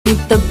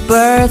the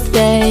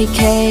birthday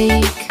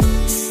cake.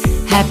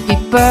 Happy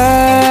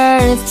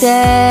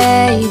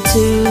birthday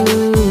to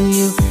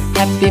you.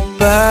 Happy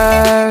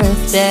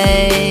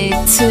birthday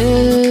to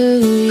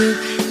you.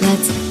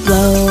 Let's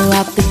blow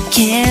out the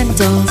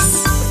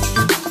candles.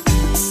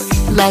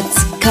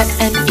 Let's cut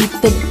and eat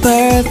the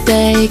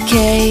birthday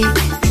cake.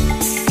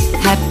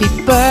 Happy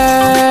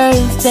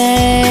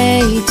birthday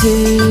to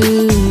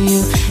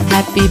you.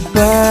 Happy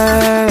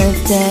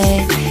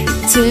birthday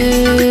to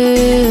you.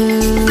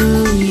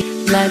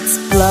 Let's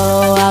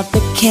blow out the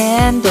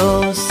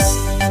candles.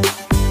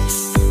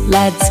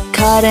 Let's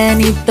cut and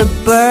eat the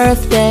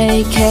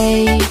birthday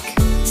cake.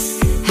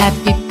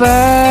 Happy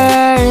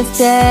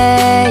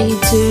birthday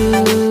to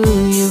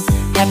you.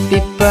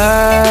 Happy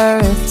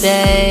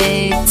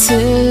birthday to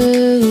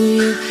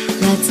you.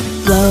 Let's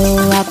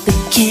blow out the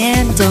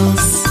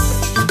candles.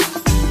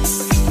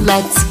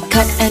 Let's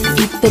cut and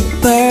eat the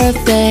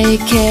birthday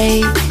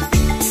cake.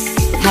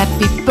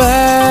 Happy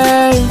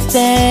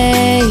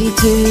birthday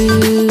to you.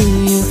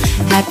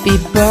 Happy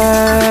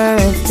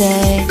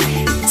birthday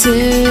to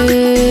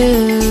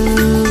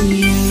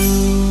you.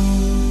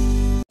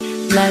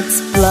 Let's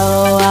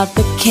blow out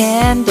the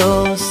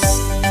candles.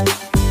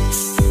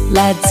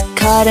 Let's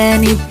cut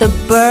and eat the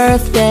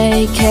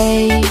birthday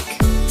cake.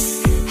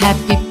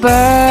 Happy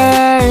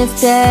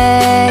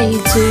birthday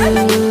to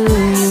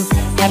you.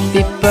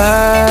 Happy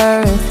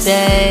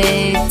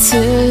birthday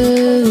to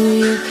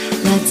you.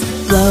 Let's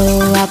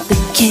blow out the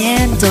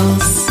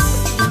candles.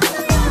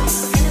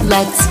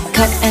 Let's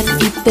cut and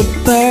eat the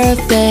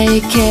birthday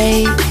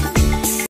cake.